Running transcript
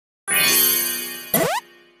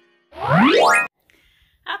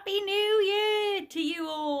Happy New Year to you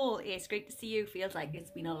all. It's great to see you. Feels like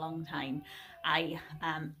it's been a long time.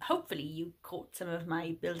 Hopefully you caught some of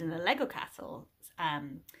my building a Lego castle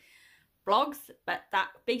vlogs, but that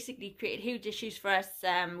basically created huge issues for us.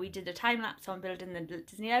 We did a time lapse on building the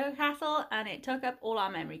Disney Lego castle and it took up all our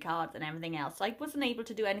memory cards and everything else. So I wasn't able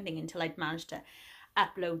to do anything until I'd managed to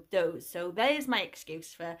upload those. So there's my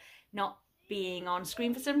excuse for not being on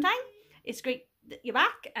screen for some time. It's great that you're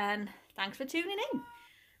back and thanks for tuning in.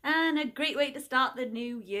 And a great way to start the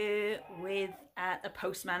new year with The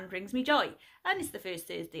Postman Brings Me Joy. And it's the first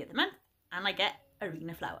Thursday of the month and I get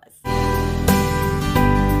arena flowers.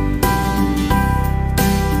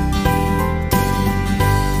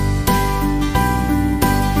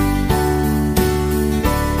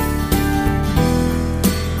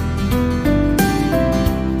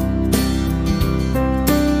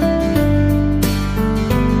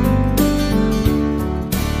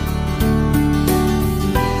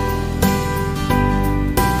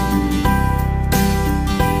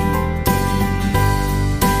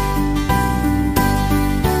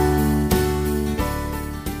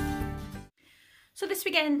 So this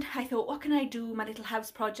weekend I thought, what can I do, my little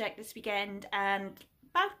house project this weekend, and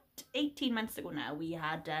about 18 months ago now we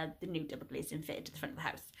had the new double glazing fitted to the front of the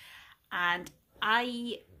house, and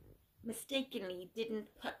I mistakenly didn't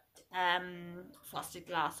put frosted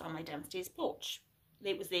glass on my downstairs porch.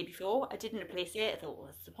 It was there before, I didn't replace it. I thought,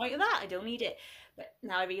 what's the point of that? I don't need it. But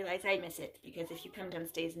now I realise I miss it, because if you come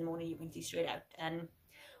downstairs in the morning you can see straight out, and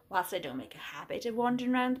whilst I don't make a habit of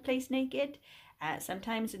wandering around the place naked,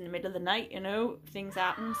 sometimes in the middle of the night, you know, things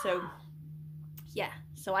happen. So yeah,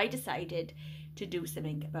 so I decided to do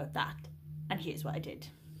something about that, and here's what I did.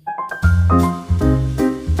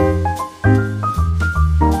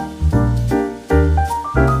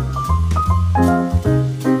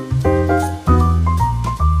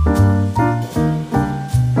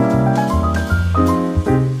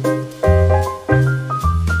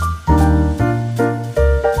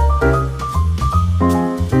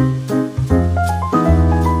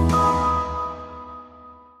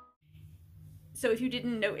 So if you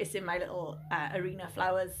didn't notice in my little arena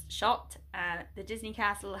flowers shot, the Disney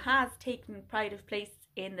castle has taken pride of place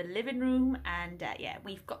in the living room, and yeah,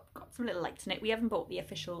 we've got some little lights in it. We haven't bought the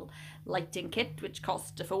official lighting kit, which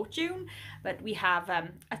cost a fortune, but we have,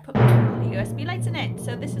 I've put USB lights in it,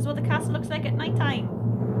 so this is what the castle looks like at night time.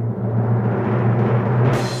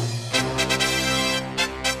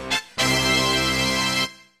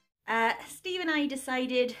 I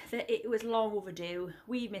decided that it was long overdue.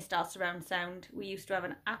 We missed our surround sound. We used to have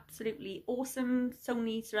an absolutely awesome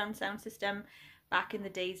Sony surround sound system back in the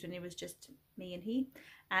days when it was just me and he,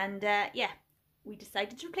 and yeah, we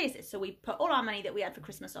decided to replace it. So we put all our money that we had for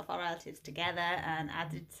Christmas off our relatives together and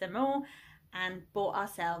added some more and bought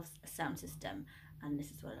ourselves a sound system, and this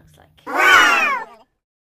is what it looks like.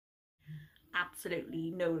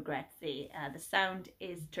 Absolutely no regrets there. The sound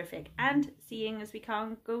is terrific, and seeing as we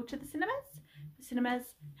can't go to the cinemas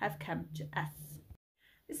have come to us.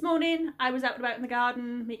 This morning I was out and about in the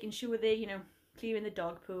garden making sure they, you know, clearing the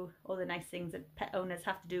dog poo, all the nice things that pet owners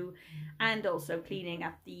have to do, and also cleaning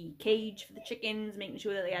up the cage for the chickens, making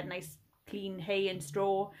sure that they had nice clean hay and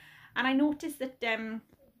straw. And I noticed that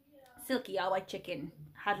Silky, our white chicken,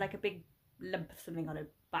 had like a big lump of something on her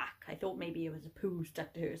back. I thought maybe it was a poo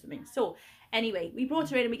stuck to her or something. So anyway, we brought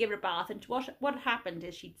her in and we gave her a bath, and what happened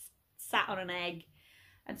is she'd sat on an egg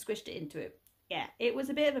and squished it into it. Yeah, it was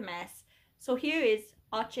a bit of a mess. So here is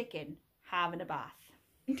our chicken having a bath.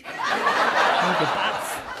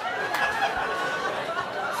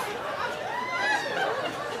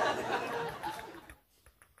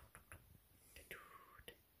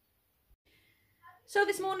 So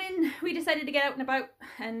this morning we decided to get out and about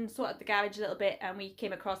and sort out the garage a little bit, and we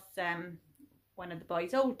came across one of the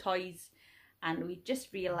boys' old toys, and we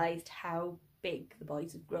just realised how big the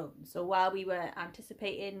boys had grown. So while we were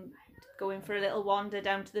anticipating going for a little wander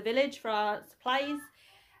down to the village for our supplies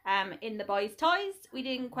in the boys' toys, we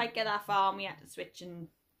didn't quite get that far and we had to switch, and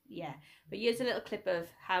yeah. But here's a little clip of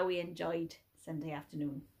how we enjoyed Sunday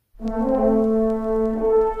afternoon.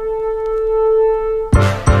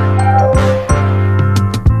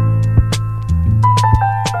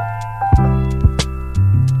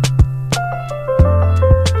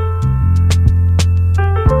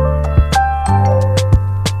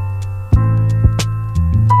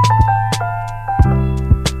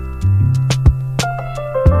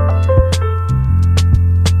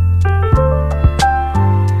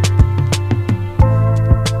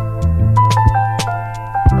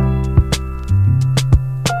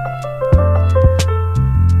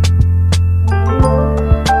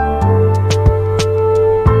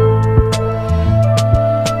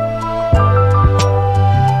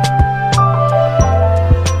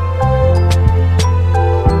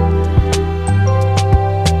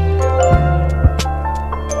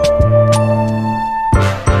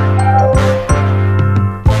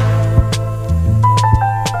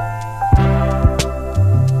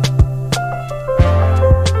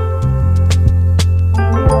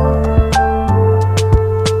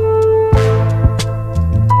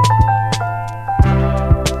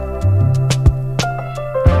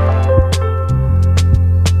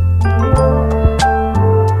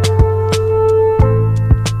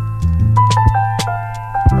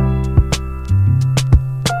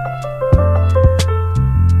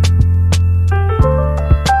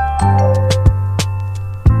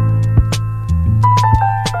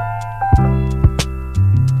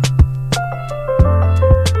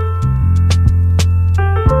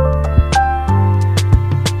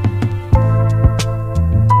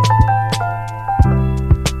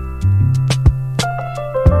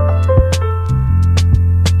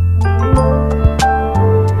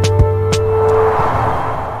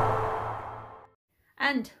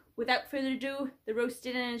 without further ado, the roast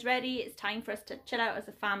dinner is ready. It's time for us to chill out as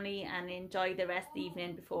a family and enjoy the rest of the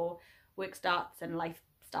evening before work starts and life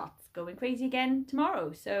starts going crazy again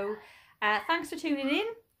tomorrow. So thanks for tuning in.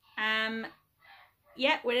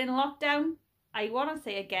 Yeah, we're in lockdown. I want to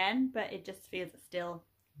say again, but it just feels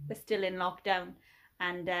we're still in lockdown.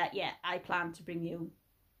 And yeah, I plan to bring you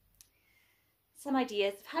some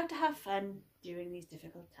ideas of how to have fun during these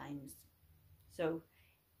difficult times. So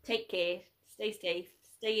take care, stay safe,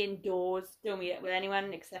 stay indoors, don't meet up with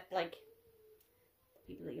anyone except like the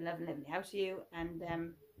people that you love and live in the house with you. And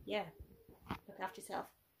yeah, look after yourself.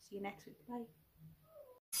 See you next week. Bye.